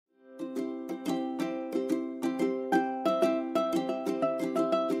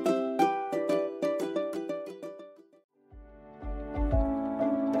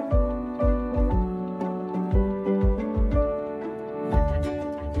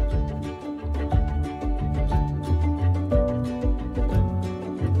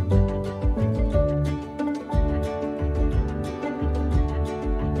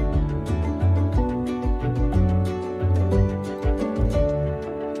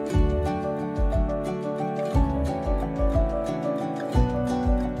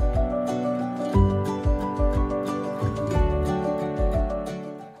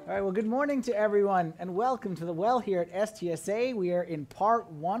morning to everyone, and welcome to the Well here at STSA. We are in part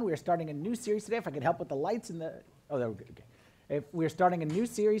one. We are starting a new series today. If I could help with the lights and the... Oh, there we go. Okay. We're starting a new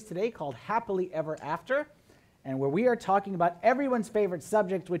series today called Happily Ever After, and where we are talking about everyone's favorite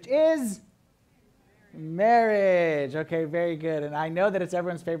subject, which is... marriage. Okay, very good. And I know that it's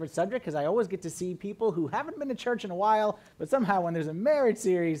everyone's favorite subject because I always get to see people who haven't been to church in a while, but somehow when there's a marriage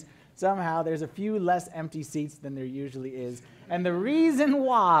series, somehow there's a few less empty seats than there usually is. And the reason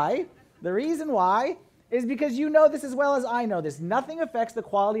why is because you know this as well as I know this. Nothing affects the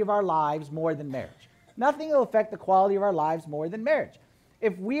quality of our lives more than marriage. Nothing will affect the quality of our lives more than marriage.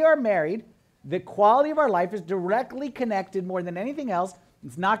 If we are married, the quality of our life is directly connected more than anything else.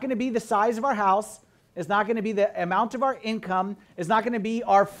 It's not going to be the size of our house. It's not going to be the amount of our income. It's not going to be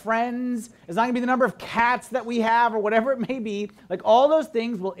our friends. It's not going to be the number of cats that we have or whatever it may be. Like all those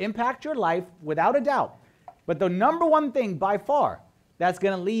things will impact your life without a doubt. But the number one thing by far that's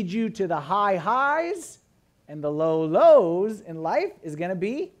going to lead you to the high highs and the low lows in life is going to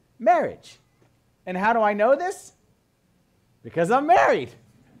be marriage. And how do I know this? Because I'm married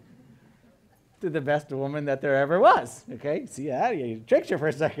to the best woman that there ever was. Okay, see that? You tricked you for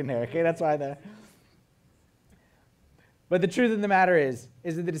a second there. Okay, that's why But the truth of the matter is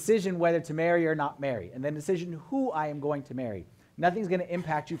that the decision whether to marry or not marry, and the decision who I am going to marry, nothing's going to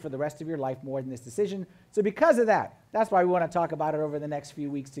impact you for the rest of your life more than this decision. So because of that, that's why we want to talk about it over the next few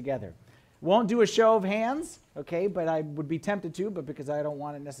weeks together. Won't do a show of hands, okay, but I would be tempted to, but because I don't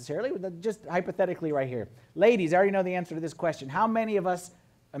want it necessarily, just hypothetically right here. Ladies, I already know the answer to this question. How many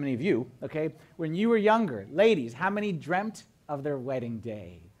of you, okay, when you were younger, ladies, how many dreamt of their wedding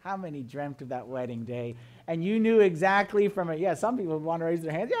day? How many dreamt of that wedding day? And you knew exactly some people would want to raise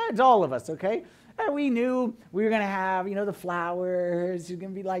their hands. Yeah, it's all of us, okay? And we knew we were going to have, the flowers, it's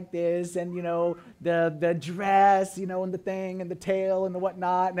going to be like this, and, the dress, and the thing, and the tail, and the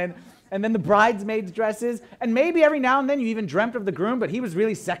whatnot, and then the bridesmaids' dresses. And maybe every now and then you even dreamt of the groom, but he was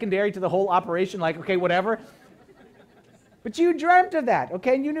really secondary to the whole operation, like, okay, whatever. But you dreamt of that,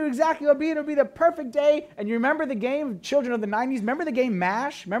 okay? And you knew exactly what it would be the perfect day. And you remember the game, children of the 90s, remember the game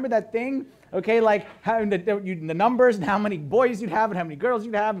MASH? Remember that thing? Okay, like how the numbers and how many boys you'd have and how many girls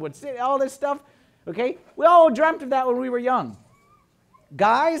you'd have and all this stuff, okay? We all dreamt of that when we were young.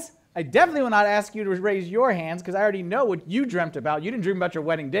 Guys, I definitely will not ask you to raise your hands because I already know what you dreamt about. You didn't dream about your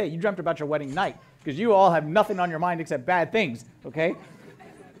wedding day. You dreamt about your wedding night because you all have nothing on your mind except bad things, okay?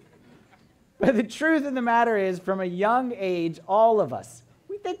 But the truth of the matter is, from a young age, all of us,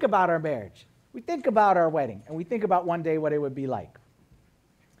 we think about our marriage. We think about our wedding, and we think about one day what it would be like.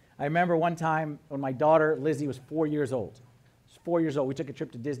 I remember one time when my daughter, Lizzie, was 4 years old. She was 4 years old. We took a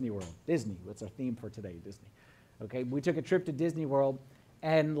trip to Disney World. Disney, that's our theme for today, Disney. Okay, we took a trip to Disney World,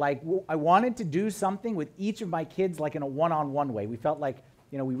 and I wanted to do something with each of my kids like in a one-on-one way. We felt like,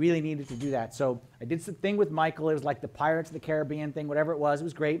 we really needed to do that. So I did some thing with Michael. It was like the Pirates of the Caribbean thing, whatever it was. It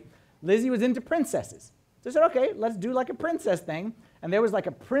was great. Lizzie was into princesses. So I said, okay, let's do like a princess thing. And there was like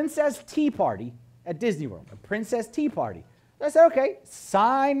a princess tea party at Disney World, a princess tea party. So I said, okay,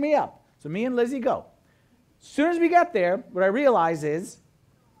 sign me up. So me and Lizzie go. As soon as we got there, what I realized is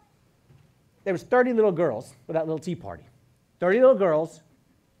there was 30 little girls for that little tea party. 30 little girls,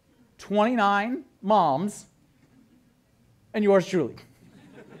 29 moms, and yours truly.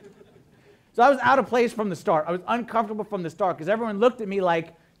 So I was out of place from the start. I was uncomfortable from the start because everyone looked at me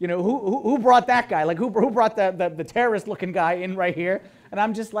like, who brought that guy? Like, who brought the terrorist-looking guy in right here? And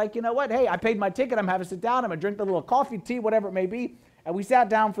I'm just like, you know what? Hey, I paid my ticket. I'm having to sit down. I'm going to drink the little coffee, tea, whatever it may be. And we sat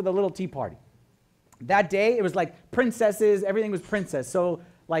down for the little tea party. That day, it was like princesses. Everything was princess. So,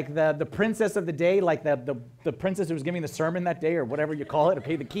 like, the princess of the day, like the princess who was giving the sermon that day or whatever you call it,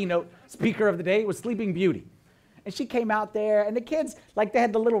 okay, the keynote speaker of the day was Sleeping Beauty. And she came out there, and the kids, like, they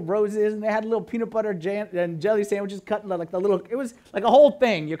had the little roses, and they had little peanut butter and jelly sandwiches cut, like the little, it was like a whole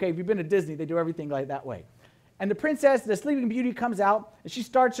thing, okay? If you've been to Disney, they do everything like that way. And the princess, the Sleeping Beauty, comes out, and she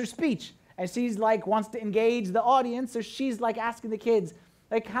starts her speech, and she's like, wants to engage the audience, so she's like asking the kids,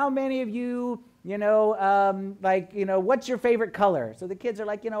 like, how many of you, what's your favorite color? So the kids are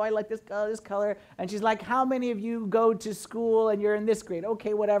like, I like this color. And she's like, how many of you go to school and you're in this grade?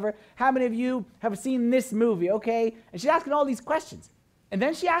 Okay, whatever. How many of you have seen this movie? Okay. And she's asking all these questions. And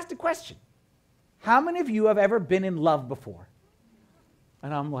then she asked a question. How many of you have ever been in love before?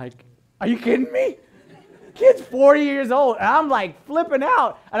 And I'm like, are you kidding me? Kid's 40 years old. And I'm like flipping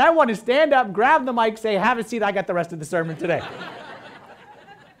out. And I want to stand up, grab the mic, say, have a seat. I got the rest of the sermon today.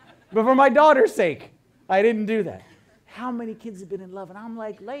 But for my daughter's sake, I didn't do that. How many kids have been in love? And I'm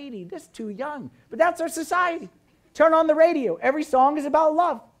like, lady, this is too young. But that's our society. Turn on the radio. Every song is about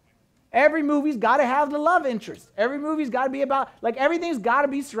love. Every movie's got to have the love interest. Every movie's got to be about, like everything's got to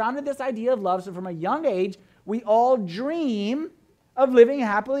be surrounded this idea of love. So from a young age, we all dream of living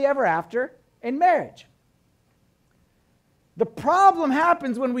happily ever after in marriage. The problem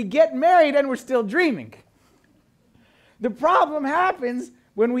happens when we get married and we're still dreaming. The problem happens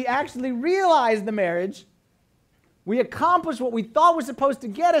when we actually realize the marriage, we accomplish what we thought was supposed to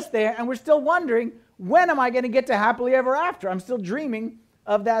get us there, and we're still wondering, when am I going to get to happily ever after? I'm still dreaming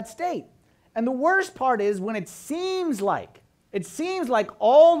of that state. And the worst part is when it seems like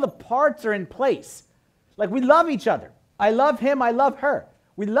all the parts are in place. Like we love each other. I love him, I love her.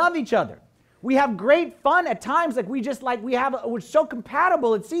 We love each other. We have great fun at times, we're so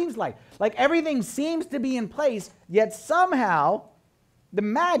compatible, it seems like everything seems to be in place, yet somehow the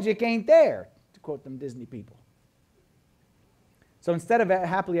magic ain't there, to quote them Disney people. So instead of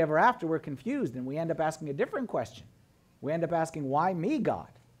happily ever after, we're confused, and we end up asking a different question. We end up asking, why me, God?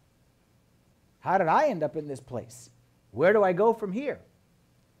 How did I end up in this place? Where do I go from here?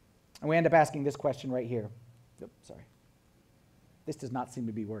 And we end up asking this question right here. Oops, sorry. This does not seem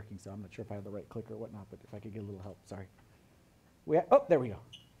to be working, so I'm not sure if I have the right clicker or whatnot, but if I could get a little help, sorry. There we go.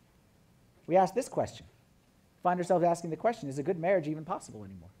 We ask this question. Find ourselves asking the question, is a good marriage even possible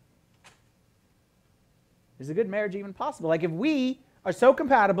anymore? Is a good marriage even possible? Like if we are so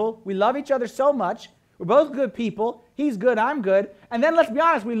compatible, we love each other so much, we're both good people, he's good, I'm good, and then let's be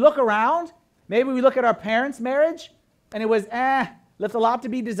honest, we look around, maybe we look at our parents' marriage, and it was, left a lot to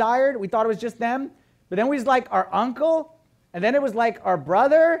be desired, we thought it was just them, but then we was like our uncle, and then it was like our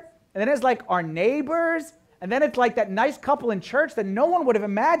brother, and then it's like our neighbors, and then it's like that nice couple in church that no one would have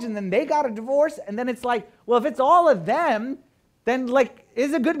imagined, then they got a divorce, and then it's like, well, if it's all of them, then like,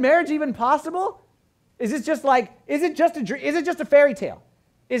 is a good marriage even possible? Is it just a fairy tale?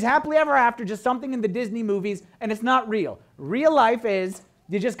 Is happily ever after just something in the Disney movies and it's not real? Real life is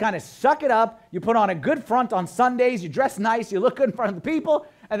you just kind of suck it up, you put on a good front on Sundays, you dress nice, you look good in front of the people,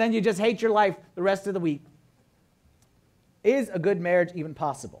 and then you just hate your life the rest of the week. Is a good marriage even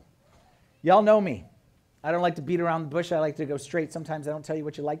possible? Y'all know me. I don't like to beat around the bush. I like to go straight. Sometimes I don't tell you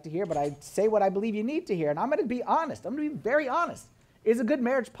what you like to hear, but I say what I believe you need to hear, and I'm going to be honest. I'm going to be very honest. Is a good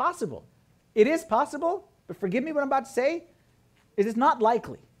marriage possible? It is possible, but forgive me what I'm about to say, it is not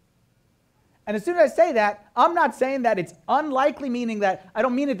likely. And as soon as I say that, I'm not saying that it's unlikely, meaning that, I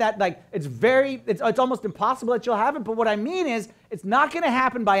don't mean it that like it's almost impossible that you'll have it, but what I mean is it's not going to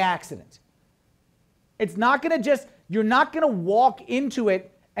happen by accident. It's not going to you're not going to walk into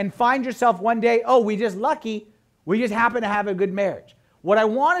it and find yourself one day, oh, we just lucky, we just happen to have a good marriage. What I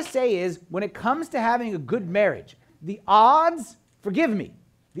want to say is when it comes to having a good marriage, the odds, forgive me,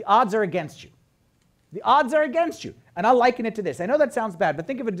 the odds are against you. The odds are against you. And I'll liken it to this. I know that sounds bad, but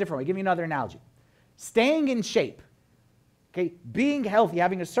think of it a different way. I'll give you another analogy. Staying in shape, okay, being healthy,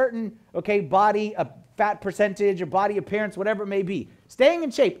 having a certain, okay, body, a fat percentage, or body appearance, whatever it may be. Staying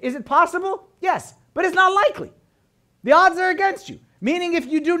in shape, is it possible? Yes, but it's not likely. The odds are against you, meaning if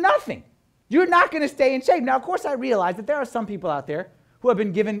you do nothing, you're not going to stay in shape. Now, of course, I realize that there are some people out there who have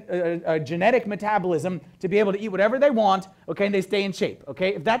been given a genetic metabolism to be able to eat whatever they want, okay, and they stay in shape,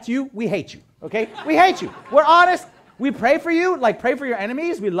 okay? If that's you, we hate you, okay? We hate you. We're honest. We pray for you, like pray for your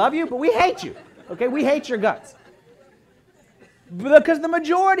enemies. We love you, but we hate you, okay? We hate your guts. Because the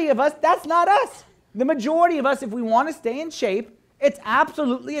majority of us, that's not us. The majority of us, if we want to stay in shape, it's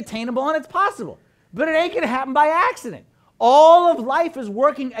absolutely attainable and it's possible. But it ain't going to happen by accident. All of life is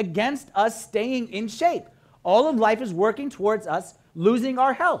working against us staying in shape. All of life is working towards us losing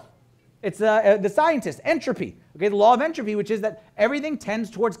our health. It's the scientist, entropy, okay, the law of entropy, which is that everything tends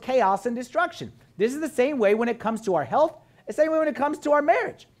towards chaos and destruction. This is the same way when it comes to our health, the same way when it comes to our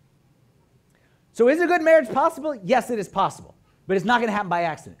marriage. So is a good marriage possible? Yes, it is possible, but it's not going to happen by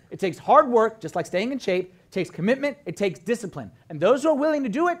accident. It takes hard work, just like staying in shape. It takes commitment. It takes discipline. And those who are willing to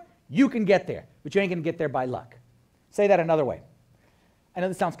do it, you can get there, but you ain't going to get there by luck. Say that another way. I know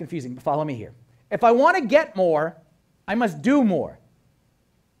this sounds confusing, but follow me here. If I want to get more, I must do more.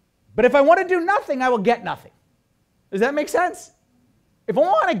 But if I want to do nothing, I will get nothing. Does that make sense? If I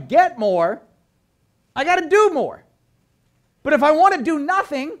want to get more, I got to do more. But if I want to do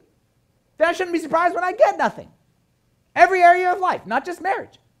nothing, then I shouldn't be surprised when I get nothing. Every area of life, not just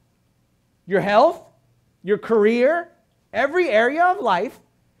marriage. Your health, your career, every area of life,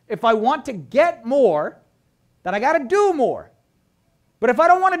 if I want to get more, then I got to do more. But if I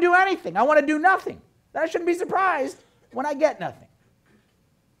don't want to do anything, I want to do nothing, then I shouldn't be surprised when I get nothing.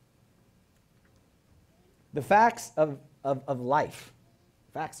 The facts of life.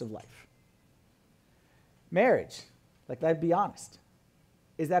 Facts of life. Marriage, like I'd be honest,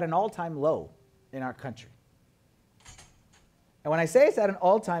 is at an all-time low in our country. And when I say it's at an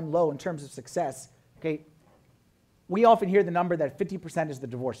all-time low in terms of success, okay, we often hear the number that 50% is the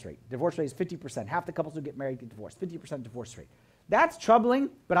divorce rate. Divorce rate is 50%. Half the couples who get married get divorced. 50% divorce rate. That's troubling,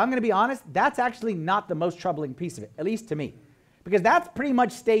 but I'm going to be honest, that's actually not the most troubling piece of it, at least to me. Because that's pretty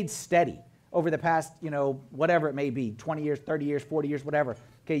much stayed steady over the past, whatever it may be, 20 years, 30 years, 40 years, whatever.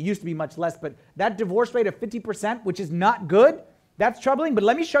 Okay, it used to be much less, but that divorce rate of 50%, which is not good, that's troubling. But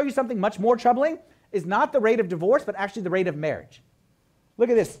let me show you something much more troubling, is not the rate of divorce, but actually the rate of marriage. Look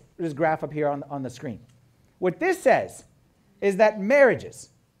at this graph up here on the screen. What this says is that marriages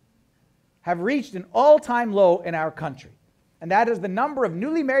have reached an all-time low in our country. And that is the number of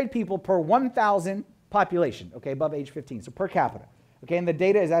newly married people per 1,000 population, okay, above age 15, so per capita. Okay, and the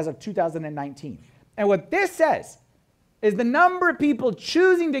data is as of 2019. And what this says is the number of people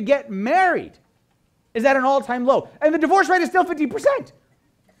choosing to get married is at an all-time low. And the divorce rate is still 50%.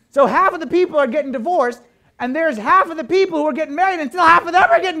 So half of the people are getting divorced, and there's half of the people who are getting married, and still half of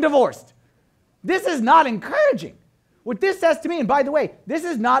them are getting divorced. This is not encouraging. What this says to me, and by the way, this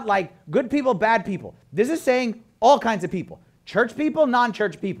is not like good people, bad people. This is saying all kinds of people. Church people,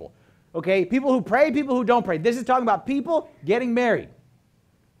 non-church people. Okay, people who pray, people who don't pray. This is talking about people getting married.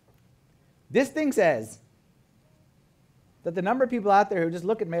 This thing says that the number of people out there who just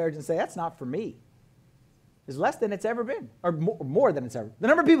look at marriage and say, that's not for me, is less than it's ever been, or more than it's ever been. The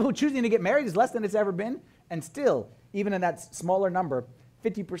number of people who are choosing to get married is less than it's ever been, and still, even in that smaller number,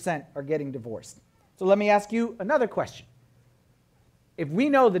 50% are getting divorced. So let me ask you another question. If we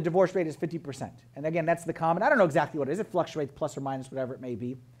know the divorce rate is 50%, and again, that's the common, I don't know exactly what it is, it fluctuates plus or minus, whatever it may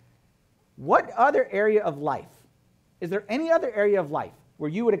be. What other area of life, is there any other area of life where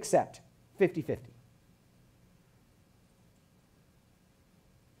you would accept 50-50?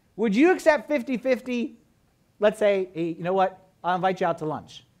 Would you accept 50-50, let's say, hey, you know what, I'll invite you out to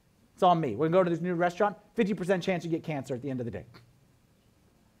lunch. It's on me. We're going to go to this new restaurant, 50% chance you get cancer at the end of the day.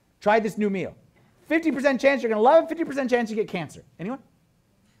 Try this new meal. 50% chance you're going to love it, 50% chance you get cancer. Anyone?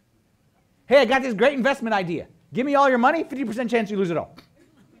 Hey, I got this great investment idea. Give me all your money, 50% chance you lose it all.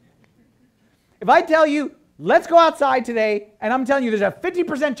 If I tell you, let's go outside today, and I'm telling you there's a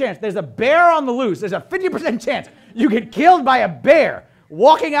 50% chance, there's a bear on the loose, there's a 50% chance you get killed by a bear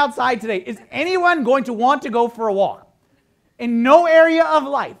walking outside today, is anyone going to want to go for a walk? In no area of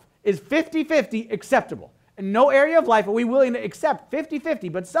life is 50-50 acceptable. In no area of life are we willing to accept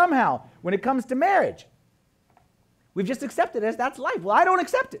 50-50, but somehow, when it comes to marriage, we've just accepted it as that's life. Well, I don't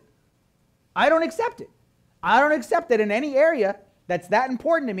accept it. I don't accept it. I don't accept that in any area that's that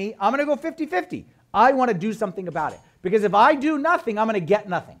important to me, I'm going to go 50-50. I want to do something about it. Because if I do nothing, I'm going to get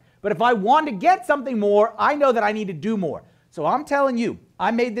nothing. But if I want to get something more, I know that I need to do more. So I'm telling you,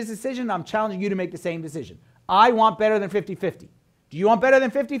 I made this decision, I'm challenging you to make the same decision. I want better than 50-50. Do you want better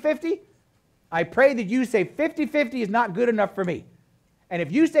than 50-50? I pray that you say 50-50 is not good enough for me. And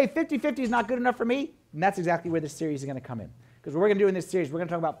if you say 50-50 is not good enough for me, then that's exactly where this series is going to come in. Because what we're going to do in this series, we're going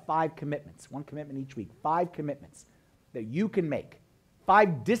to talk about 5 commitments, 1 commitment each week, 5 commitments that you can make.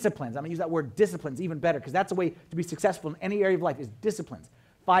 5 disciplines. I'm going to use that word disciplines even better because that's a way to be successful in any area of life is disciplines.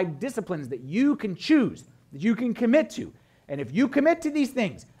 5 disciplines that you can choose, that you can commit to. And if you commit to these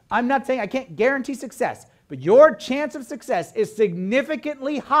things, I'm not saying I can't guarantee success, but your chance of success is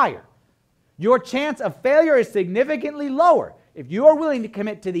significantly higher. Your chance of failure is significantly lower if you are willing to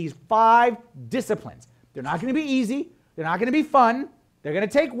commit to these 5 disciplines. They're not going to be easy. They're not going to be fun. They're going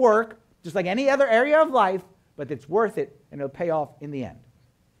to take work, just like any other area of life, but it's worth it, and it'll pay off in the end.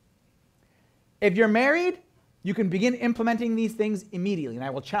 If you're married, you can begin implementing these things immediately, and I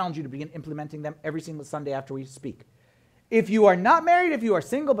will challenge you to begin implementing them every single Sunday after we speak. If you are not married, if you are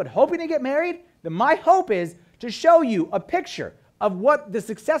single but hoping to get married, then my hope is to show you a picture of what the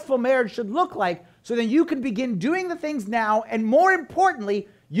successful marriage should look like so that you can begin doing the things now, and more importantly,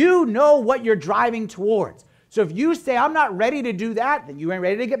 you know what you're driving towards. So if you say, I'm not ready to do that, then you ain't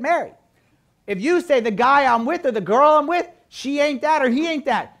ready to get married. If you say the guy I'm with or the girl I'm with, she ain't that or he ain't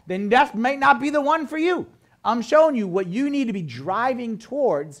that, then that might not be the one for you. I'm showing you what you need to be driving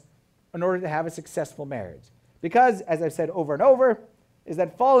towards in order to have a successful marriage. Because, as I've said over and over, is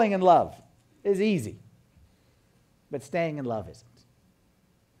that falling in love is easy, but staying in love isn't.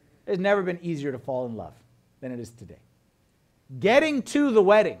 It's never been easier to fall in love than it is today. Getting to the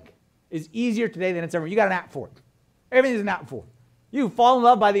wedding is easier today than it's ever. You got an app for it. Everything's an app for it. You fall in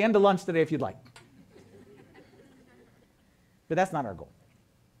love by the end of lunch today if you'd like. But that's not our goal.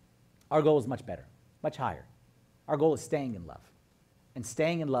 Our goal is much better, much higher. Our goal is staying in love. And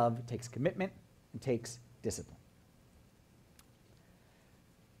staying in love takes commitment and takes discipline.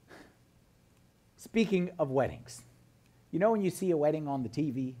 Speaking of weddings, you know when you see a wedding on the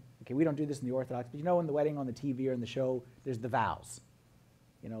TV Okay, we don't do this in the Orthodox, but in the wedding on the TV or in the show, there's the vows.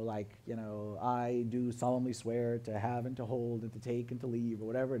 I do solemnly swear to have and to hold and to take and to leave, or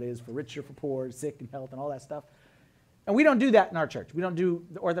whatever it is, for rich or for poor, sick and health and all that stuff. And we don't do that in our church. The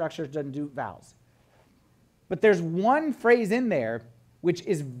Orthodox Church doesn't do vows. But there's one phrase in there which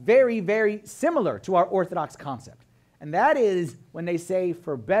is very, very similar to our Orthodox concept. And that is when they say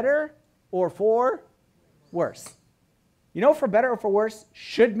for better or for worse. For better or for worse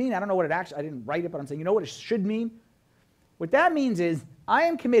should mean, I don't know what I didn't write it, but I'm saying, what it should mean? What that means is I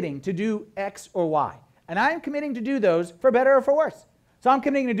am committing to do X or Y. And I am committing to do those for better or for worse. So I'm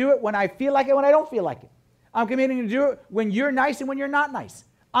committing to do it when I feel like it, when I don't feel like it. I'm committing to do it when you're nice and when you're not nice.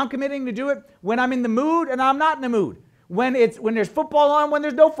 I'm committing to do it when I'm in the mood and I'm not in the mood. When there's football on, when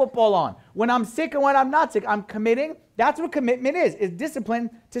there's no football on. When I'm sick and when I'm not sick. I'm committing. That's what commitment is discipline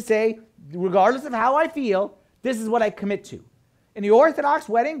to say, regardless of how I feel, this is what I commit to. In the Orthodox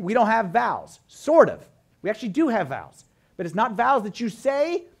wedding, we don't have vows. Sort of. We actually do have vows. But it's not vows that you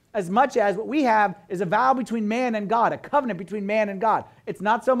say as much as what we have is a vow between man and God, a covenant between man and God. It's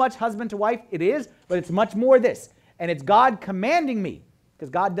not so much husband to wife. It is, but it's much more this. And it's God commanding me, because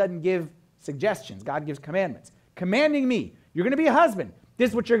God doesn't give suggestions. God gives commandments. Commanding me, you're going to be a husband.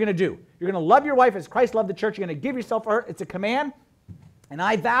 This is what you're going to do. You're going to love your wife as Christ loved the church. You're going to give yourself for her. It's a command. And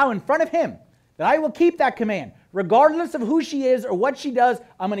I vow in front of him that I will keep that command. Regardless of who she is or what she does,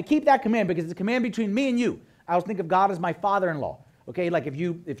 I'm going to keep that command because it's a command between me and you. I always think of God as my father-in-law. Okay, like if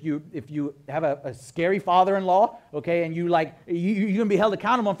you have a scary father-in-law, okay, and you're going to be held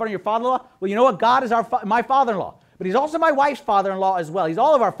accountable in front of your father-in-law, well, you know what? God is my father-in-law. But he's also my wife's father-in-law as well. He's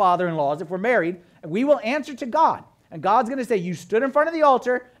all of our father-in-laws if we're married, and we will answer to God. And God's going to say, you stood in front of the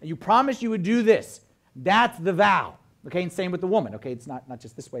altar, and you promised you would do this. That's the vow. Okay, and same with the woman. Okay, it's not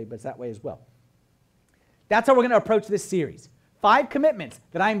just this way, but it's that way as well. That's how we're going to approach this series. 5 commitments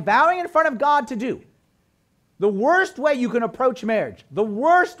that I'm vowing in front of God to do. The worst way you can approach marriage, the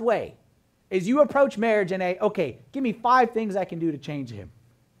worst way, is you approach marriage and okay, give me 5 things I can do to change him.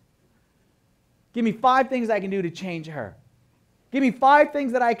 Give me 5 things I can do to change her. Give me 5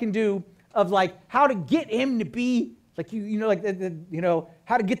 things that I can do of how to get him to be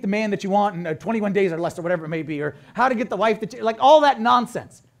how to get the man that you want in 21 days or less or whatever it may be, or how to get the wife that all that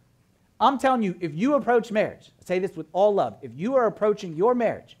nonsense. I'm telling you, if you approach marriage, I say this with all love, if you are approaching your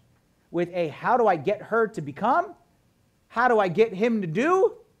marriage with how do I get her to become, how do I get him to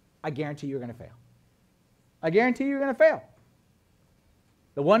do, I guarantee you're going to fail. I guarantee you're going to fail.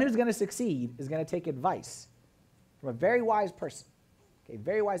 The one who's going to succeed is going to take advice from a very wise person. Okay,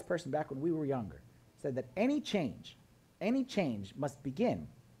 very wise person back when we were younger said that any change must begin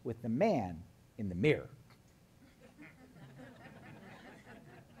with the man in the mirror.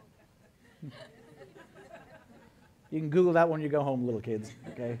 You can Google that when you go home, little kids,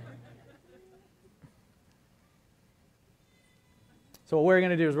 okay? So what we're going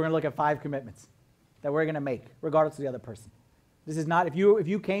to do is we're going to look at 5 commitments that we're going to make, regardless of the other person. This is not, if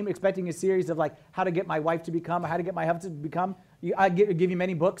you came expecting a series of how to get my wife to become, or how to get my husband to become, I give you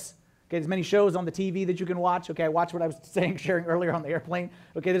many books. Okay, there's many shows on the TV that you can watch. Okay, watch what I was sharing earlier on the airplane.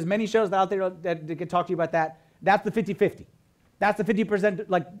 Okay, there's many shows out there that can talk to you about that. That's the 50-50. That's the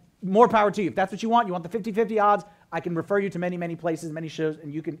 50%, more power to you. If that's what you want the 50-50 odds, I can refer you to many, many places, many shows,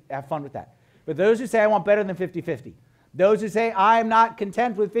 and you can have fun with that. But those who say, I want better than 50-50, those who say, I'm not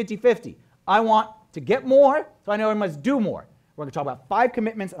content with 50-50, I want to get more, so I know I must do more. We're going to talk about 5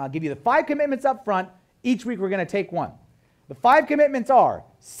 commitments, and I'll give you the 5 commitments up front. Each week we're going to take one. The 5 commitments are,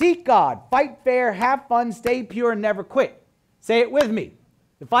 seek God, fight fair, have fun, stay pure, and never quit. Say it with me.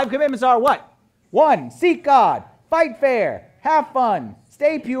 The 5 commitments are what? 1, seek God, fight fair, have fun,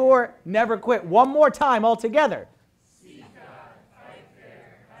 stay pure, never quit. One more time all together. Seek God, fight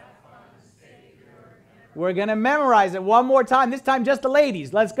fair, have fun, stay pure, never quit. We're going to memorize it one more time. This time just the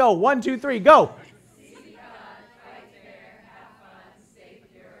ladies. Let's go. 1, 2, 3, go. Seek God, fight fair, have fun, stay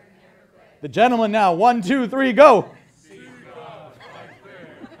pure, never quit. The gentlemen now. 1, 2, 3, go.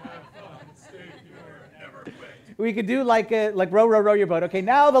 We could do like row, row, row your boat. Okay,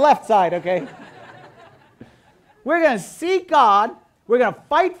 now the left side, okay? We're going to seek God. We're going to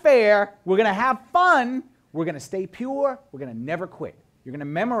fight fair. We're going to have fun. We're going to stay pure. We're going to never quit. You're going to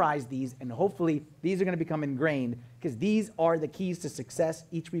memorize these, and hopefully these are going to become ingrained because these are the keys to success.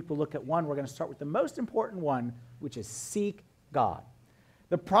 Each week we'll look at one. We're going to start with the most important one, which is seek God.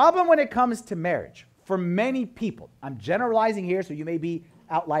 The problem when it comes to marriage, for many people, I'm generalizing here, so you may be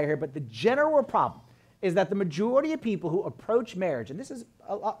outlier here, but the general problem is that the majority of people who approach marriage, and this is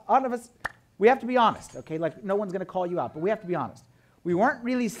a lot of us, we have to be honest, okay? No one's going to call you out, but we have to be honest. We weren't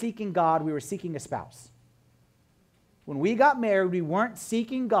really seeking God, we were seeking a spouse. When we got married, we weren't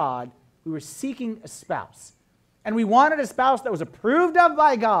seeking God, we were seeking a spouse. And we wanted a spouse that was approved of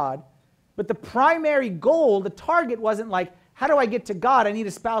by God, but the primary goal, the target wasn't like, how do I get to God? I need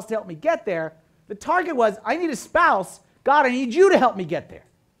a spouse to help me get there. The target was, I need a spouse. God, I need you to help me get there.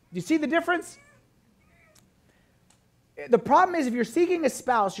 Do you see the difference? The problem is if you're seeking a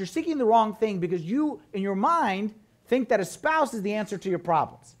spouse, you're seeking the wrong thing because you, in your mind, think that a spouse is the answer to your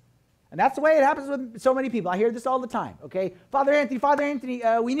problems. And that's the way it happens with so many people. I hear this all the time, okay? Father Anthony,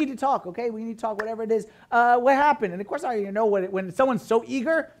 we need to talk, okay? We need to talk, whatever it is. What happened? And of course, I know when someone's so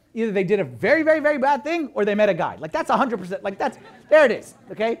eager, either they did a very, very, very bad thing or they met a guy. Like, that's 100%. Like, there it is,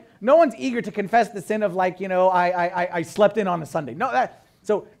 okay? No one's eager to confess the sin of, like, I slept in on a Sunday. No,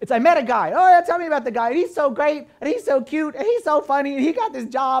 so it's I met a guy. Oh, yeah, tell me about the guy. And he's so great, and he's so cute, and he's so funny, and he got this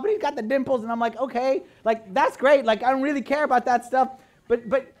job, and he's got the dimples. And I'm like, okay, like, that's great. Like, I don't really care about that stuff. But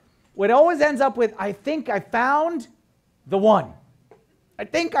what it always ends up with, I think I found the one. I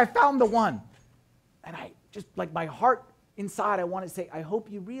think I found the one. And I just, like, my heart inside, I want to say, I hope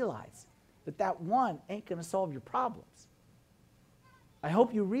you realize that one ain't going to solve your problems. I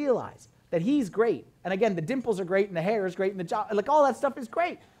hope you realize that he's great. And again, the dimples are great, and the hair is great, and the job, like, all that stuff is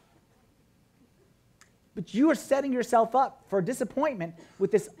great. But you are setting yourself up for disappointment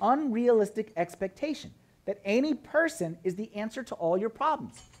with this unrealistic expectation that any person is the answer to all your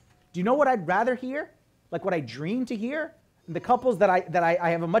problems. Do you know what I'd rather hear? Like what I dream to hear? And the couples that I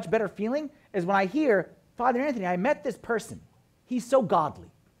have a much better feeling is when I hear, Father Anthony, I met this person. He's so godly.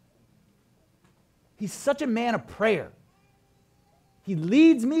 He's such a man of prayer. He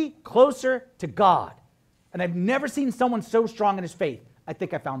leads me closer to God. And I've never seen someone so strong in his faith. I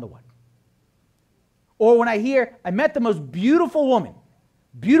think I found the one. Or when I hear, I met the most beautiful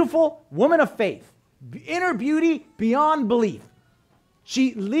woman of faith, inner beauty beyond belief.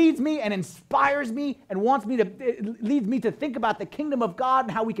 She leads me and inspires me and leads me to think about the kingdom of God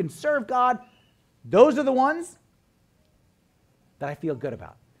and how we can serve God. Those are the ones that I feel good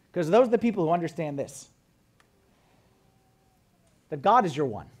about. Because those are the people who understand this. That God is your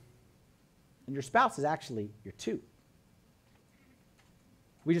one. And your spouse is actually your two.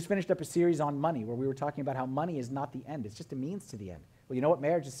 We just finished up a series on money where we were talking about how money is not the end. It's just a means to the end. Well, you know what?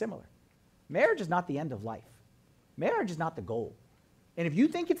 Marriage is similar. Marriage is not the end of life. Marriage is not the goal. And if you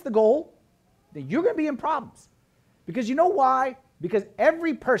think it's the goal, then you're going to be in problems. Because you know why? Because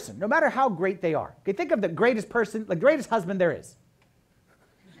every person, no matter how great they are, okay, think of the greatest person, the greatest husband there is.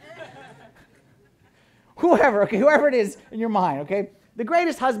 Whoever it is in your mind, okay? The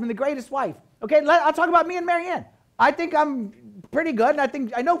greatest husband, the greatest wife. Okay, I'll talk about me and Marianne. I think I'm pretty good,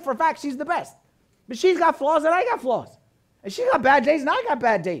 and I know for a fact she's the best. But she's got flaws and I got flaws. And she's got bad days and I got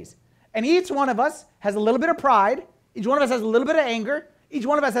bad days. And each one of us has a little bit of pride. Each one of us has a little bit of anger. Each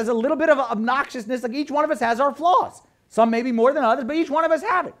one of us has a little bit of obnoxiousness. Like, each one of us has our flaws. Some maybe more than others, but each one of us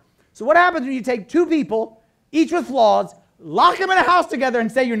have it. So what happens when you take two people, each with flaws, lock them in a house together and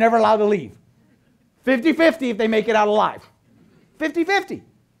say you're never allowed to leave? 50-50 if they make it out alive. 50-50.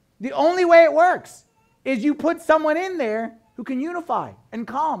 The only way it works is you put someone in there who can unify and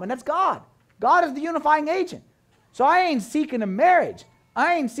calm, and that's God. God is the unifying agent. So I ain't seeking a marriage.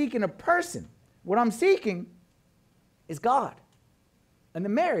 I ain't seeking a person. What I'm seeking is God. And the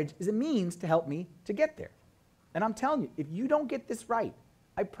marriage is a means to help me to get there. And I'm telling you, if you don't get this right,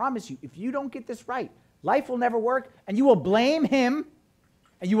 I promise you, if you don't get this right, life will never work, and you will blame him,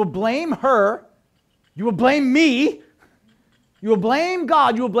 and you will blame her, you will blame me, you will blame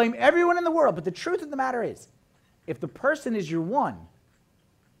God, you will blame everyone in the world. But the truth of the matter is, if the person is your one,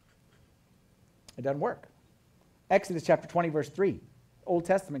 it doesn't work. Exodus chapter 20, verse 3, Old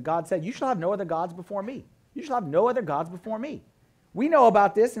Testament, God said, you shall have no other gods before me. You shall have no other gods before me. We know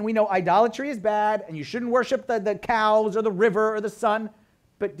about this, and we know idolatry is bad, and you shouldn't worship the cows or the river or the sun.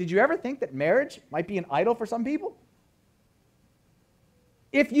 But did you ever think that marriage might be an idol for some people?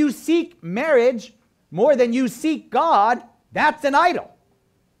 If you seek marriage more than you seek God, that's an idol.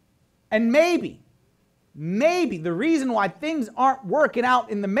 And maybe the reason why things aren't working out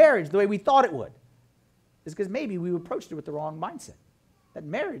in the marriage the way we thought it would is because maybe we approached it with the wrong mindset. That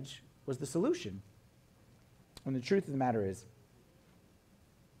marriage was the solution. And the truth of the matter is,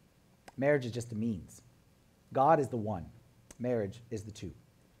 marriage is just a means. God is the one. Marriage is the two.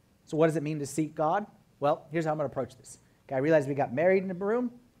 So what does it mean to seek God? Well, here's how I'm going to approach this. Okay, I realize we got married in the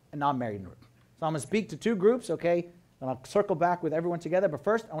room and non-married in the room. So I'm going to speak to two groups, okay? And I'll circle back with everyone together. But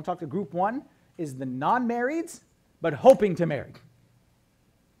first, I want to talk to group one, is the non-marrieds, but hoping to marry.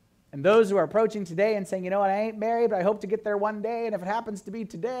 And those who are approaching today and saying, you know what, I ain't married, but I hope to get there one day, and if it happens to be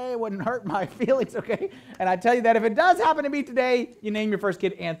today, it wouldn't hurt my feelings, okay? And I tell you that if it does happen to be today, you name your first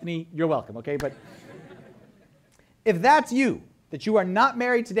kid Anthony, you're welcome, okay? But If that's you, that you are not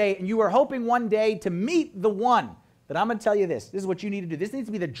married today and you are hoping one day to meet the one, then I'm going to tell you this. This is what you need to do. This needs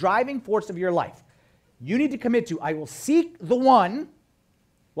to be the driving force of your life. You need to commit to, I will seek the one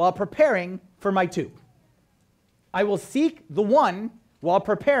while preparing for my two. I will seek the one while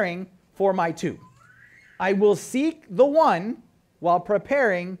preparing for my two. I will seek the one while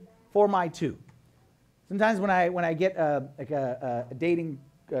preparing for my two. Sometimes when I get dating,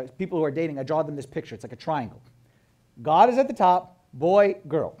 people who are dating, I draw them this picture. It's like a triangle. God is at the top, boy,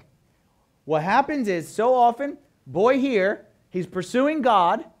 girl. What happens is so often, boy here, he's pursuing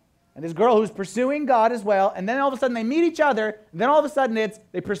God, and this girl who's pursuing God as well, and then all of a sudden they meet each other, and then all of a sudden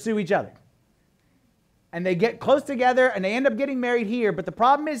they pursue each other. And they get close together, and they end up getting married here, but the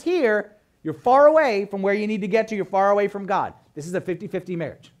problem is here, you're far away from where you need to get to, you're far away from God. This is a 50-50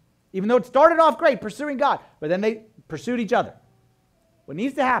 marriage. Even though it started off great, pursuing God, but then they pursued each other. What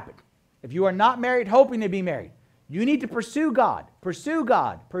needs to happen, if you are not married, hoping to be married, you need to pursue God, pursue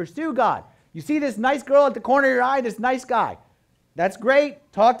God, pursue God. You see this nice girl at the corner of your eye, this nice guy. That's great.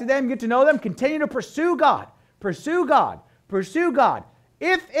 Talk to them, get to know them. Continue to pursue God, pursue God, pursue God.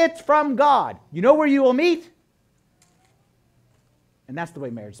 If it's from God, you know where you will meet? And that's the way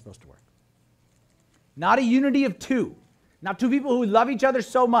marriage is supposed to work. Not a unity of two. Not two people who love each other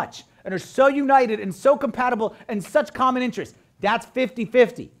so much and are so united and so compatible and such common interests. That's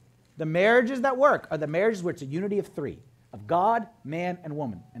 50-50. The marriages that work are the marriages where it's a unity of three, of God, man, and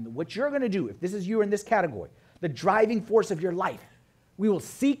woman. And what you're going to do, if this is you in this category, the driving force of your life, we will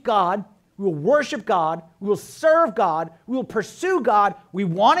seek God, we will worship God, we will serve God, we will pursue God. We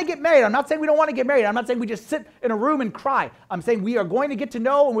want to get married. I'm not saying we don't want to get married. I'm not saying we just sit in a room and cry. I'm saying we are going to get to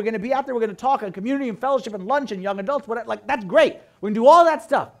know, and we're going to be out there, we're going to talk on community and fellowship and lunch and young adults, whatever. Like, that's great. We're going to do all that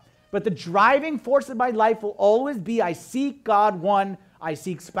stuff. But the driving force of my life will always be, I seek God, one, I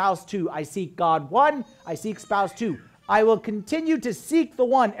seek spouse, two. I seek God, one, I seek spouse, two. I will continue to seek the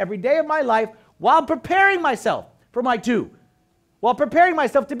one every day of my life while preparing myself for my two, while preparing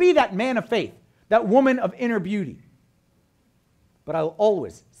myself to be that man of faith, that woman of inner beauty. But I will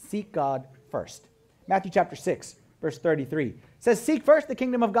always seek God first. Matthew chapter 6, verse 33 says, seek first the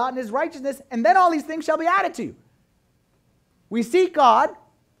kingdom of God and his righteousness, and then all these things shall be added to you. We seek God,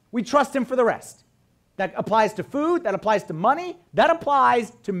 we trust him for the rest. That applies to food, that applies to money, that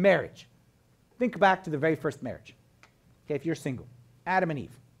applies to marriage. Think back to the very first marriage. Okay, if you're single, Adam and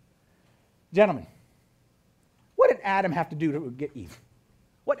Eve. Gentlemen, what did Adam have to do to get Eve?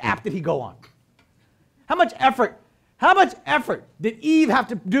 What app did he go on? How much effort did Eve have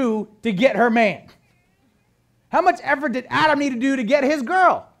to do to get her man? How much effort did Adam need to do to get his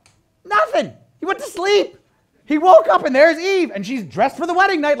girl? Nothing. He went to sleep. He woke up and there's Eve, and she's dressed for the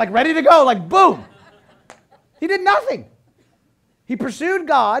wedding night, like ready to go, like boom. He did nothing. He pursued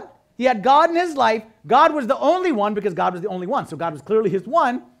God. He had God in his life. God was the only one because God was the only one. So God was clearly his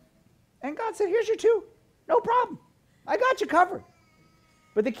one. And God said, here's your two. No problem. I got you covered.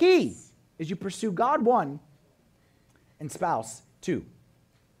 But the key is you pursue God, one, and spouse, two.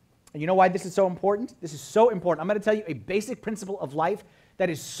 And you know why this is so important? This is so important. I'm going to tell you a basic principle of life that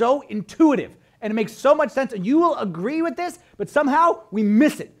is so intuitive and it makes so much sense. And you will agree with this, but somehow we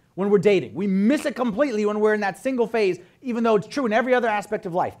miss it when we're dating. We miss it completely when we're in that single phase, even though it's true in every other aspect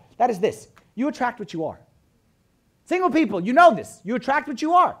of life. That is this. You attract what you are. Single people, you know this. You attract what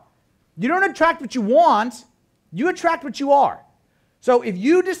you are. You don't attract what you want. You attract what you are. So if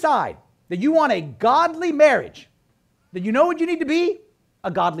you decide that you want a godly marriage, then you know what you need to be?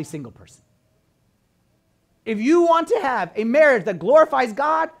 A godly single person. If you want to have a marriage that glorifies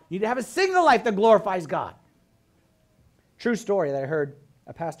God, you need to have a single life that glorifies God. True story that I heard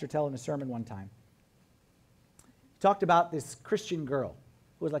a pastor tell in a sermon one time. He talked about this Christian girl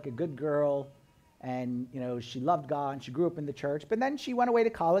who was like a good girl, and she loved God and she grew up in the church, but then she went away to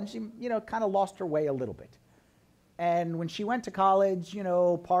college. She kind of lost her way a little bit. And when she went to college,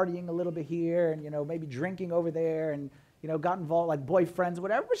 partying a little bit here and maybe drinking over there and got involved like boyfriends or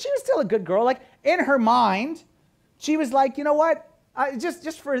whatever, but she was still a good girl. Like in her mind, she was like, you know what?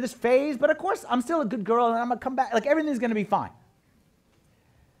 Just for this phase, but of course I'm still a good girl and I'm gonna come back. Like everything's gonna be fine.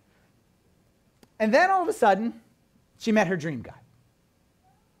 And then all of a sudden, she met her dream guy.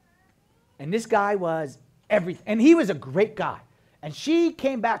 And this guy was everything. And he was a great guy. And she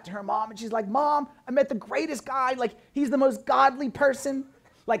came back to her mom and she's like, Mom, I met the greatest guy. Like he's the most godly person.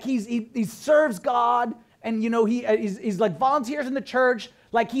 Like he serves God. And he's like volunteers in the church.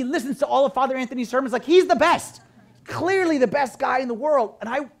 Like he listens to all of Father Anthony's sermons. Like he's the best. Clearly the best guy in the world.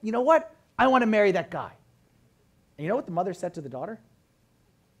 And you know what? I want to marry that guy. And you know what the mother said to the daughter?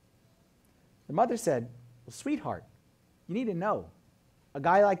 The mother said, well, sweetheart, you need to know, a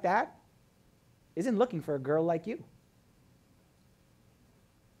guy like that isn't looking for a girl like you.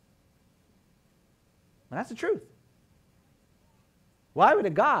 And that's the truth. Why would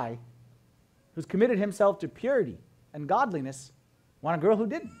a guy who's committed himself to purity and godliness want a girl who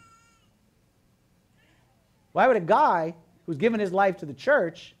didn't? Why would a guy who's given his life to the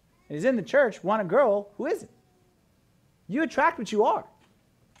church and is in the church want a girl who isn't? You attract what you are.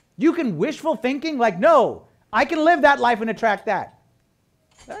 You can wishful thinking like, no, I can live that life and attract that.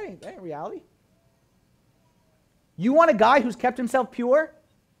 That ain't reality. You want a guy who's kept himself pure?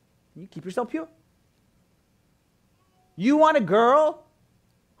 You keep yourself pure. You want a girl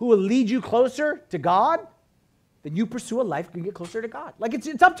who will lead you closer to God? Then you pursue a life that can get closer to God. Like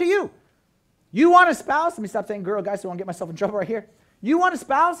it's up to you. You want a spouse? Let me stop saying girl, guys, so I don't get myself in trouble right here. You want a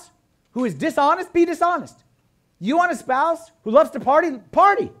spouse who is dishonest? Be dishonest. You want a spouse who loves to party?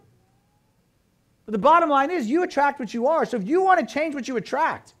 Party. But the bottom line is you attract what you are. So if you want to change what you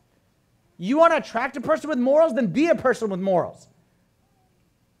attract, you want to attract a person with morals, then be a person with morals.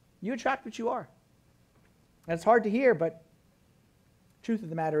 You attract what you are. And it's hard to hear, but the truth of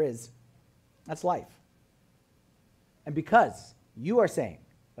the matter is, that's life. And because you are saying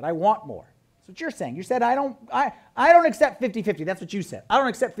that I want more, that's what you're saying. You said, I don't accept 50-50. That's what you said. I don't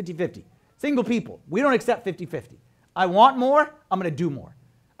accept 50-50. Single people, we don't accept 50-50. I want more, I'm going to do more.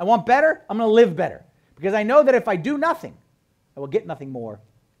 I want better, I'm going to live better. Because I know that if I do nothing, I will get nothing more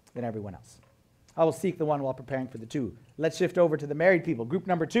than everyone else. I will seek the one while preparing for the two. Let's shift over to the married people. Group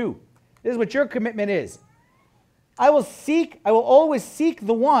number 2. This is what your commitment is. I will always seek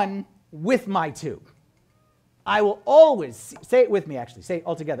the one with my two. I will always, say it with me actually, say it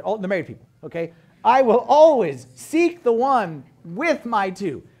all together, all the married people, okay? I will always seek the one with my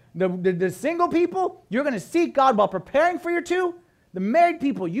two. The single people, you're going to seek God while preparing for your two. The married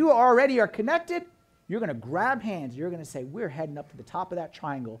people, you already are connected. You're going to grab hands. You're going to say, we're heading up to the top of that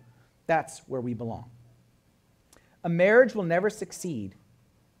triangle. That's where we belong. A marriage will never succeed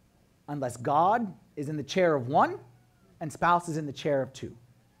unless God is in the chair of one and spouse is in the chair of two.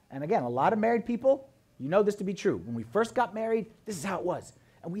 And again, a lot of married people, you know this to be true. When we first got married, this is how it was.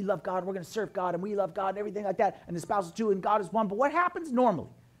 And we love God, we're going to serve God, and we love God, and everything like that. And the spouse is two, and God is one. But what happens normally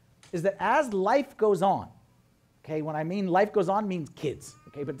is that as life goes on, okay, when I mean life goes on, it means kids,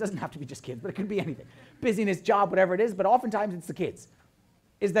 okay? But it doesn't have to be just kids, but it could be anything. Busyness, job, whatever it is, but oftentimes it's the kids.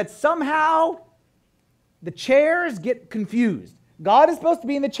 Is that somehow the chairs get confused. God is supposed to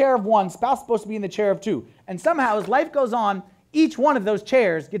be in the chair of one, spouse is supposed to be in the chair of two. And somehow as life goes on, each one of those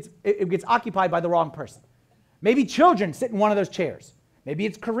chairs gets occupied by the wrong person. Maybe children sit in one of those chairs. Maybe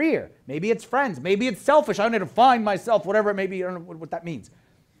it's career. Maybe it's friends. Maybe it's selfish. I need to find myself, whatever it may be. I don't know what that means.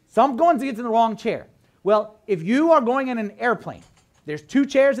 Someone gets in the wrong chair. Well, if you are going in an airplane, there's 2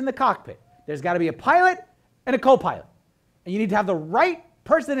 chairs in the cockpit. There's got to be a pilot and a co-pilot. And you need to have the right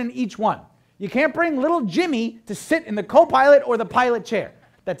person in each one. You can't bring little Jimmy to sit in the co-pilot or the pilot chair.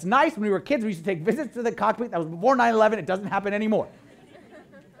 That's nice. When we were kids, we used to take visits to the cockpit. That was before 9/11. It doesn't happen anymore.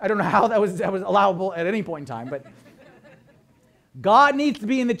 I don't know how that was allowable at any point in time, but God needs to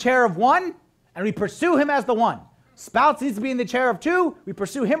be in the chair of one, and we pursue him as the one. Spouse needs to be in the chair of two. We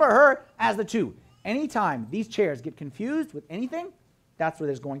pursue him or her as the two. Anytime these chairs get confused with anything, that's where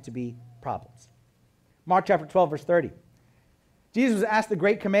there's going to be problems. Mark chapter 12, verse 30. Jesus was asked the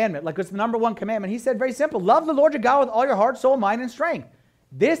great commandment, like it's the number 1 commandment. He said very simple, love the Lord your God with all your heart, soul, mind, and strength.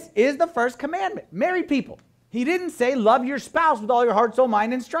 This is the first commandment. Married people. He didn't say love your spouse with all your heart, soul,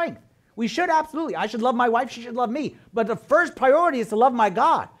 mind, and strength. We should absolutely. I should love my wife. She should love me. But the first priority is to love my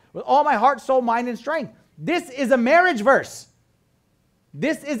God with all my heart, soul, mind, and strength. This is a marriage verse.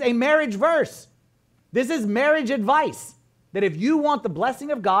 This is a marriage verse. This is marriage advice. That if you want the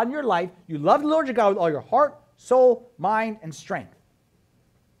blessing of God in your life, you love the Lord your God with all your heart, soul, mind, and strength.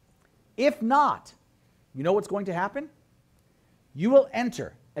 If not, you know what's going to happen? You will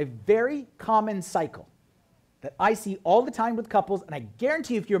enter a very common cycle that I see all the time with couples, and I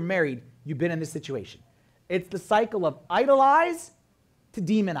guarantee if you're married, you've been in this situation. It's the cycle of idolize to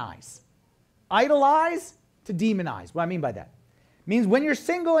demonize. Idolize to demonize. What do I mean by that? It means when you're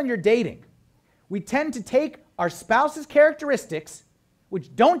single and you're dating, we tend to take our spouse's characteristics,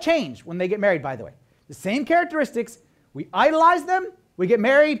 which don't change when they get married, by the way. The same characteristics, we idolize them, we get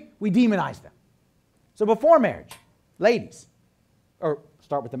married, we demonize them. So before marriage, ladies, or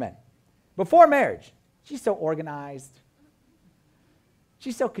start with the men. Before marriage, she's so organized.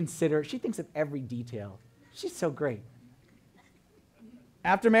 She's so considerate. She thinks of every detail. She's so great.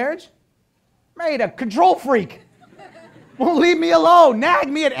 After marriage, married a control freak. Won't leave me alone. Nag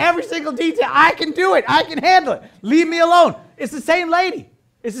me at every single detail. I can do it. I can handle it. Leave me alone. It's the same lady.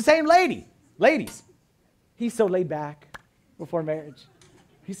 It's the same lady. Ladies, he's so laid back before marriage.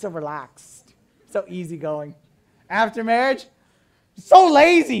 He's so relaxed, so easygoing. After marriage, so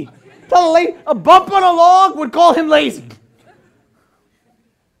lazy. A bump on a log would call him lazy.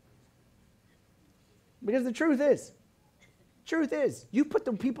 Because the truth is, you put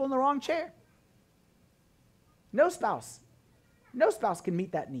the people in the wrong chair. No spouse can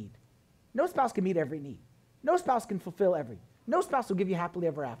meet that need. No spouse can meet every need. No spouse can fulfill every. No spouse will give you happily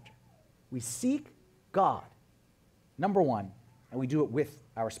ever after. We seek God, number one, and we do it with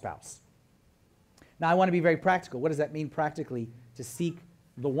our spouse. Now, I want to be very practical. What does that mean practically to seek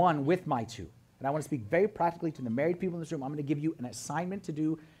the one with my two? And I want to speak very practically to the married people in this room. I'm going to give you an assignment to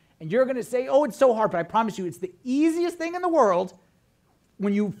do. And you're going to say, oh, it's so hard. But I promise you, it's the easiest thing in the world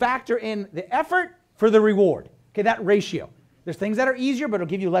when you factor in the effort for the reward. Okay, that ratio. There's things that are easier, but it'll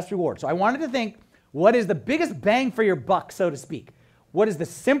give you less reward. So I wanted to think, what is the biggest bang for your buck, so to speak? What is the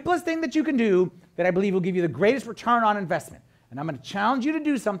simplest thing that you can do that I believe will give you the greatest return on investment? And I'm going to challenge you to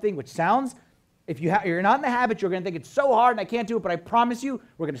do something which sounds, if you're not in the habit, you're going to think it's so hard and I can't do it, but I promise you,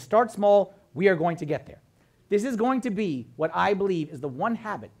 we're going to start small. We are going to get there. This is going to be what I believe is the one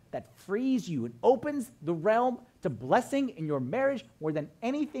habit that frees you and opens the realm to blessing in your marriage more than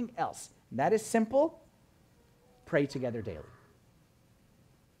anything else. And that is simple. Pray together daily.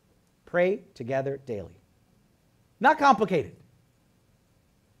 Pray together daily. Not complicated.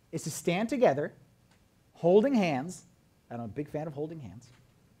 It's to stand together, holding hands, and I'm a big fan of holding hands,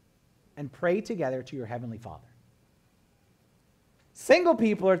 and pray together to your Heavenly Father. Single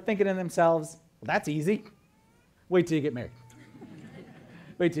people are thinking to themselves, well, that's easy. Wait till you get married.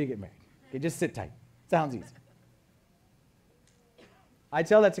 Wait till you get married. Okay, just sit tight. Sounds easy. I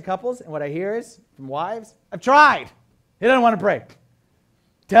tell that to couples, and what I hear is, from wives, I've tried. He doesn't want to pray.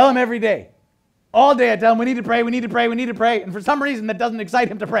 Tell him every day. All day I tell him, we need to pray, we need to pray, we need to pray. And for some reason, that doesn't excite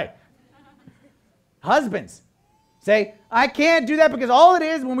him to pray. Husbands say, I can't do that because all it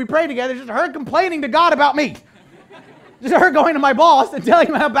is when we pray together is just her complaining to God about me. Just her going to my boss and telling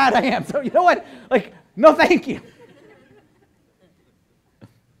him how bad I am. So you know what? Like, no thank you.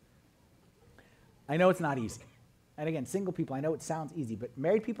 I know it's not easy. And again, single people, I know it sounds easy, but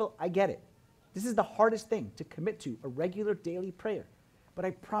married people, I get it. This is the hardest thing to commit to, a regular daily prayer. But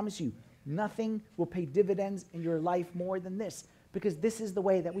I promise you, nothing will pay dividends in your life more than this, because this is the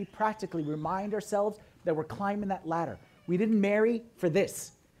way that we practically remind ourselves that we're climbing that ladder. We didn't marry for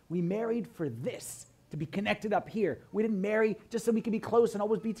this. We married for this, to be connected up here. We didn't marry just so we could be close and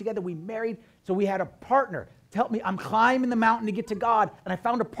always be together. We married so we had a partner to help me. I'm climbing the mountain to get to God, and I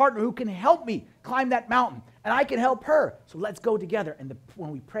found a partner who can help me climb that mountain, and I can help her. So let's go together. And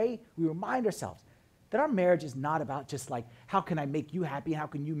when we pray, we remind ourselves that our marriage is not about just like, how can I make you happy, and how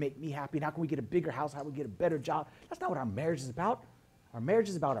can you make me happy, and how can we get a bigger house, how can we get a better job. That's not what our marriage is about. Our marriage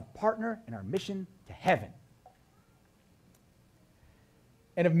is about our partner and our mission to heaven.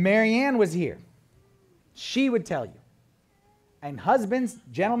 And if Marianne was here, she would tell you, and husbands,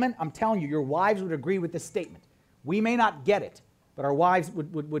 gentlemen, I'm telling you, your wives would agree with this statement. We may not get it, but our wives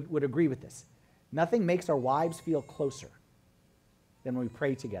would agree with this. Nothing makes our wives feel closer than when we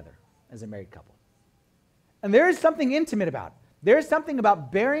pray together as a married couple. And there is something intimate about it. There is something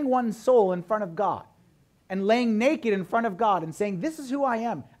about bearing one's soul in front of God and laying naked in front of God and saying, this is who I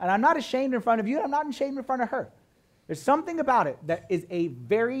am, and I'm not ashamed in front of you, and I'm not ashamed in front of her. There's something about it that is a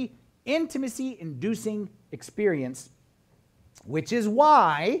very intimacy-inducing experience, which is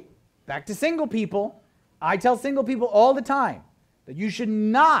why, back to single people, I tell single people all the time that you should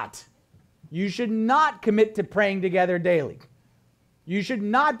not commit to praying together daily. You should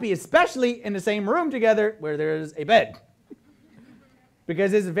not be, especially in the same room together where there's a bed,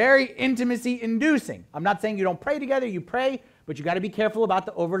 because it's very intimacy-inducing. I'm not saying you don't pray together, you pray, but you got to be careful about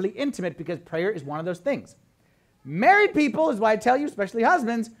the overly intimate, because prayer is one of those things. Married people is why I tell you, especially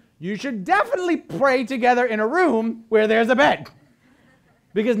husbands, you should definitely pray together in a room where there's a bed,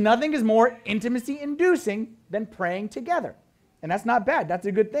 because nothing is more intimacy-inducing than praying together. And that's not bad. That's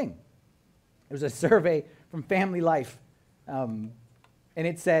a good thing. There was a survey from Family Life, and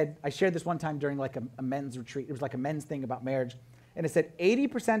it said, I shared this one time during like a men's retreat. It was like a men's thing about marriage. And it said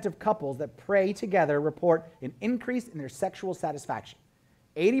 80% of couples that pray together report an increase in their sexual satisfaction.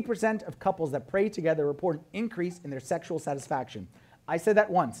 80% of couples that pray together report an increase in their sexual satisfaction. I said that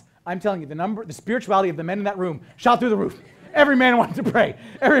once. I'm telling you, the spirituality of the men in that room shot through the roof. Every man wanted to pray.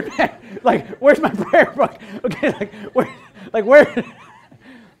 Every man, like, where's my prayer book? Okay, where?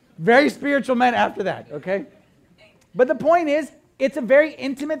 Very spiritual men after that, okay? But the point is, it's a very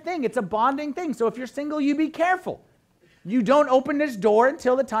intimate thing. It's a bonding thing. So if you're single, you be careful. You don't open this door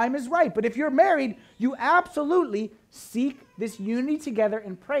until the time is right. But if you're married, you absolutely seek this unity together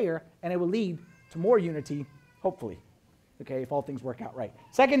in prayer, and it will lead to more unity, hopefully. Okay, if all things work out right.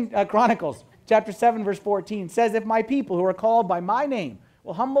 2 Chronicles chapter 7, verse 14 says, if my people who are called by my name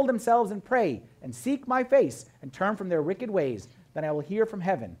will humble themselves and pray and seek my face and turn from their wicked ways, then I will hear from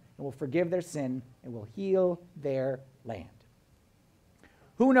heaven and will forgive their sin and will heal their land.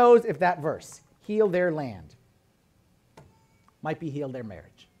 Who knows if that verse, heal their land, might be heal their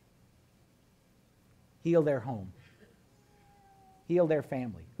marriage, heal their home, heal their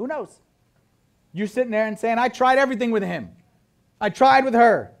family. Who knows? You're sitting there and saying, I tried everything with him. I tried with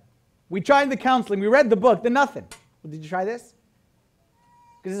her. We tried the counseling. We read the book. Then nothing. Well, did you try this?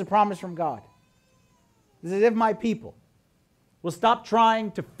 Because it's a promise from God. This is if my people will stop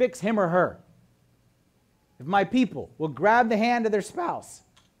trying to fix him or her. If my people will grab the hand of their spouse,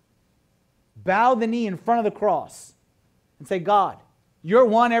 bow the knee in front of the cross, and say, God, you're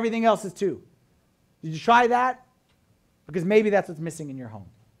one, everything else is two. Did you try that? Because maybe that's what's missing in your home.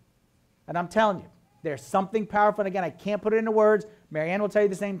 And I'm telling you, there's something powerful. And again, I can't put it into words. Marianne will tell you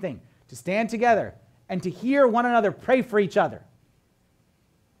the same thing. To stand together and to hear one another pray for each other.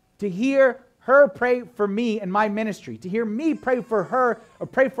 To hear her pray for me and my ministry. To hear me pray for her or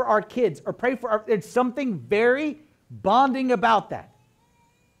pray for our kids or pray for our... There's something very bonding about that.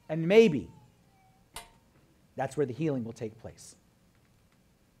 And maybe that's where the healing will take place.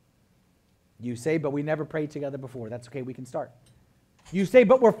 You say, but we never prayed together before. That's okay, we can start. You say,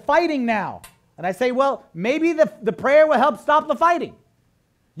 but we're fighting now. And I say, well, maybe the prayer will help stop the fighting.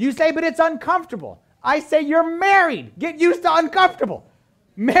 You say, but it's uncomfortable. I say, you're married. Get used to uncomfortable.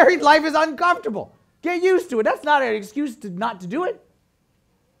 Married life is uncomfortable. Get used to it. That's not an excuse to not to do it.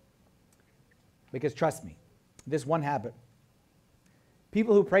 Because trust me, this one habit,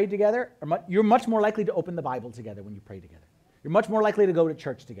 people who pray together, you're much more likely to open the Bible together when you pray together. You're much more likely to go to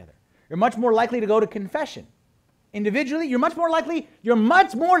church together. You're much more likely to go to confession. Individually, you're much more likely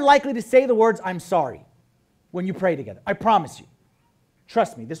to say the words, I'm sorry, when you pray together. I promise you.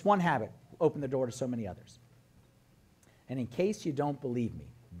 Trust me, this one habit will open the door to so many others. And in case you don't believe me,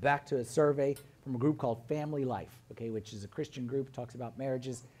 back to a survey from a group called Family Life, okay, which is a Christian group, talks about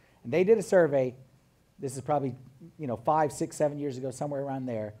marriages. And they did a survey, this is probably 5, 6, 7 years ago, somewhere around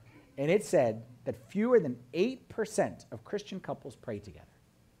there, and it said that fewer than 8% of Christian couples pray together.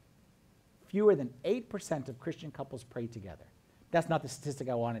 Fewer than 8% of Christian couples pray together. That's not the statistic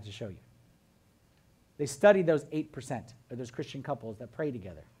I wanted to show you. They studied those 8% of those Christian couples that pray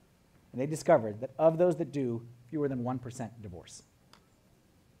together. And they discovered that of those that do, fewer than 1% divorce.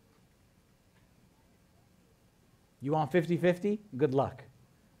 You want 50-50? Good luck.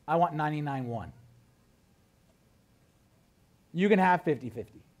 I want 99-1. You can have 50-50.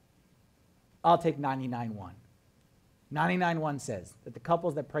 I'll take 99-1. 99-1 says that the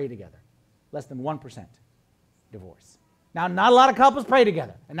couples that pray together, less than 1% divorce. Now, not a lot of couples pray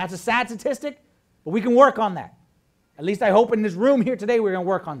together, and that's a sad statistic, but we can work on that. At least I hope in this room here today we're going to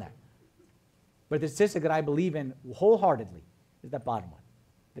work on that. But the statistic that I believe in wholeheartedly is that bottom one.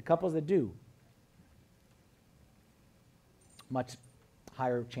 The couples that do, much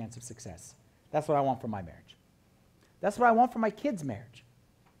higher chance of success. That's what I want for my marriage. That's what I want for my kids' marriage.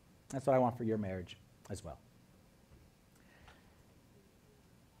 That's what I want for your marriage as well.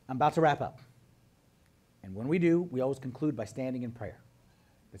 I'm about to wrap up. And when we do, we always conclude by standing in prayer.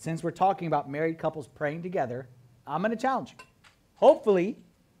 But since we're talking about married couples praying together, I'm going to challenge you. Hopefully,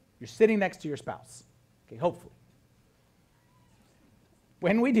 you're sitting next to your spouse. Okay, hopefully.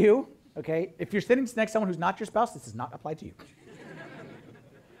 When we do, okay, if you're sitting next to someone who's not your spouse, this does not apply to you.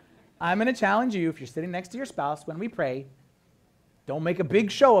 I'm going to challenge you, if you're sitting next to your spouse, when we pray, don't make a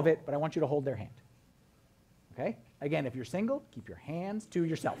big show of it, but I want you to hold their hand. Okay? Again, if you're single, keep your hands to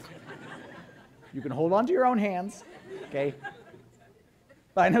yourself. You can hold on to your own hands, okay?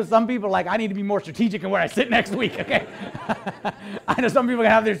 But I know some people are like, I need to be more strategic in where I sit next week, okay? I know some people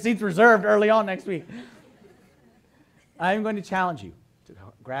can have their seats reserved early on next week. I'm going to challenge you to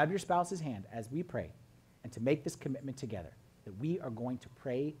grab your spouse's hand as we pray and to make this commitment together that we are going to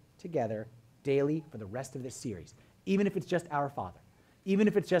pray together daily for the rest of this series, even if it's just Our Father. Even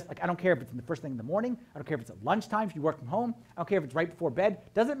if it's just, I don't care if it's in the first thing in the morning, I don't care if it's at lunchtime, if you work from home, I don't care if it's right before bed,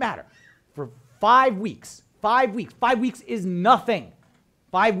 doesn't matter. For 5 weeks, 5 weeks is nothing.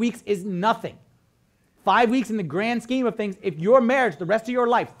 5 weeks is nothing. 5 weeks in the grand scheme of things, if your marriage, the rest of your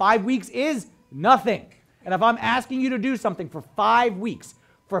life, 5 weeks is nothing. And if I'm asking you to do something for 5 weeks,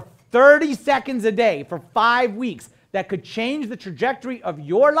 for 30 seconds a day, for 5 weeks, that could change the trajectory of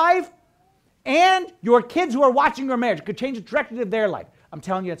your life, and your kids who are watching your marriage, could change the trajectory of their life. I'm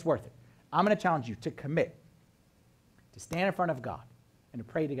telling you it's worth it. I'm going to challenge you to commit, to stand in front of God and to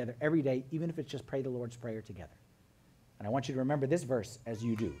pray together every day, even if it's just pray the Lord's Prayer together. And I want you to remember this verse as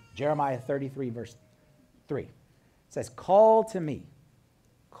you do. Jeremiah 33, verse 3. It says, call to me,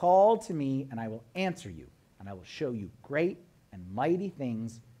 and I will answer you, and I will show you great and mighty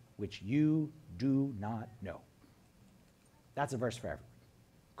things which you do not know. That's a verse for everyone.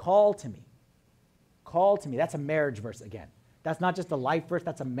 Call to me. Call to me. That's a marriage verse again. That's not just a life verse,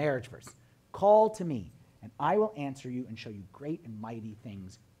 that's a marriage verse. Call to me, and I will answer you and show you great and mighty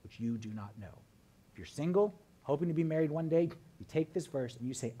things which you do not know. If you're single, hoping to be married one day, you take this verse and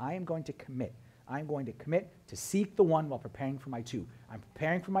you say, I am going to commit. I'm going to commit to seek the one while preparing for my two. I'm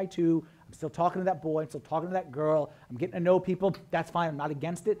preparing for my two. I'm still talking to that boy. I'm still talking to that girl. I'm getting to know people. That's fine. I'm not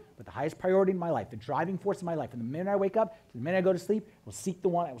against it. But the highest priority in my life, the driving force in my life, from the minute I wake up to the minute I go to sleep, I will seek the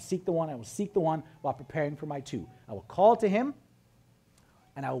one. I will seek the one. I will seek the one while preparing for my two. I will call to him,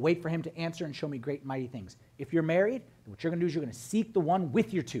 and I will wait for him to answer and show me great and mighty things. If you're married, then what you're going to do is you're going to seek the one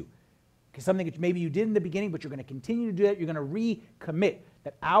with your two. Because something that maybe you did in the beginning, but you're going to continue to do that. You're going to recommit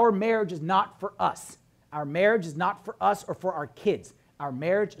that our marriage is not for us. Our marriage is not for us or for our kids. Our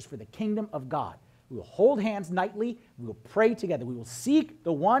marriage is for the kingdom of God. We will hold hands nightly. We will pray together. We will seek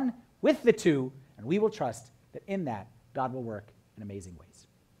the one with the two, and we will trust that in that, God will work in amazing ways.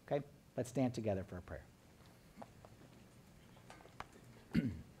 Okay? Let's stand together for a prayer.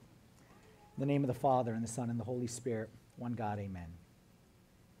 In the name of the Father, and the Son, and the Holy Spirit, one God, amen.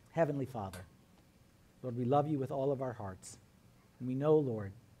 Heavenly Father, Lord, we love you with all of our hearts. And we know,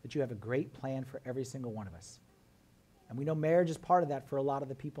 Lord, that you have a great plan for every single one of us. And we know marriage is part of that for a lot of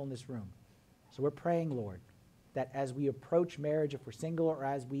the people in this room. So we're praying, Lord, that as we approach marriage, if we're single, or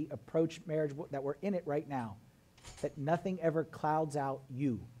as we approach marriage, that we're in it right now, that nothing ever clouds out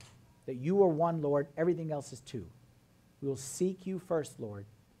you, that you are one, Lord, everything else is two. We will seek you first, Lord,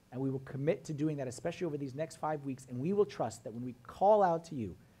 and we will commit to doing that, especially over these next 5 weeks, and we will trust that when we call out to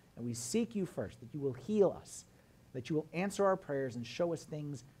you and we seek you first, that you will heal us, that you will answer our prayers and show us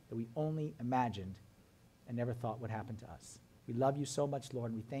things that we only imagined and never thought would happen to us. We love you so much,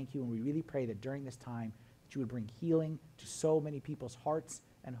 Lord, and we thank you, and we really pray that during this time that you would bring healing to so many people's hearts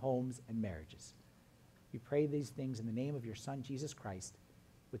and homes and marriages. We pray these things in the name of your Son, Jesus Christ,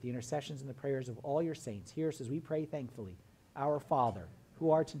 with the intercessions and the prayers of all your saints. Hear us as we pray thankfully. Our Father,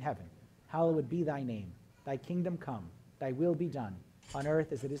 who art in heaven, hallowed be thy name. Thy kingdom come, thy will be done, on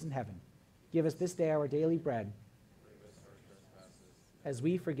earth as it is in heaven. Give us this day our daily bread, as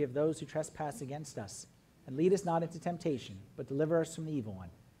we forgive those who trespass against us. And lead us not into temptation, but deliver us from the evil one.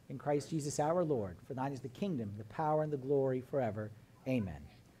 In Christ Jesus our Lord, for thine is the kingdom, the power, and the glory forever. Amen.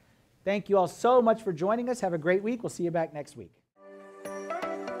 Thank you all so much for joining us. Have a great week. We'll see you back next week.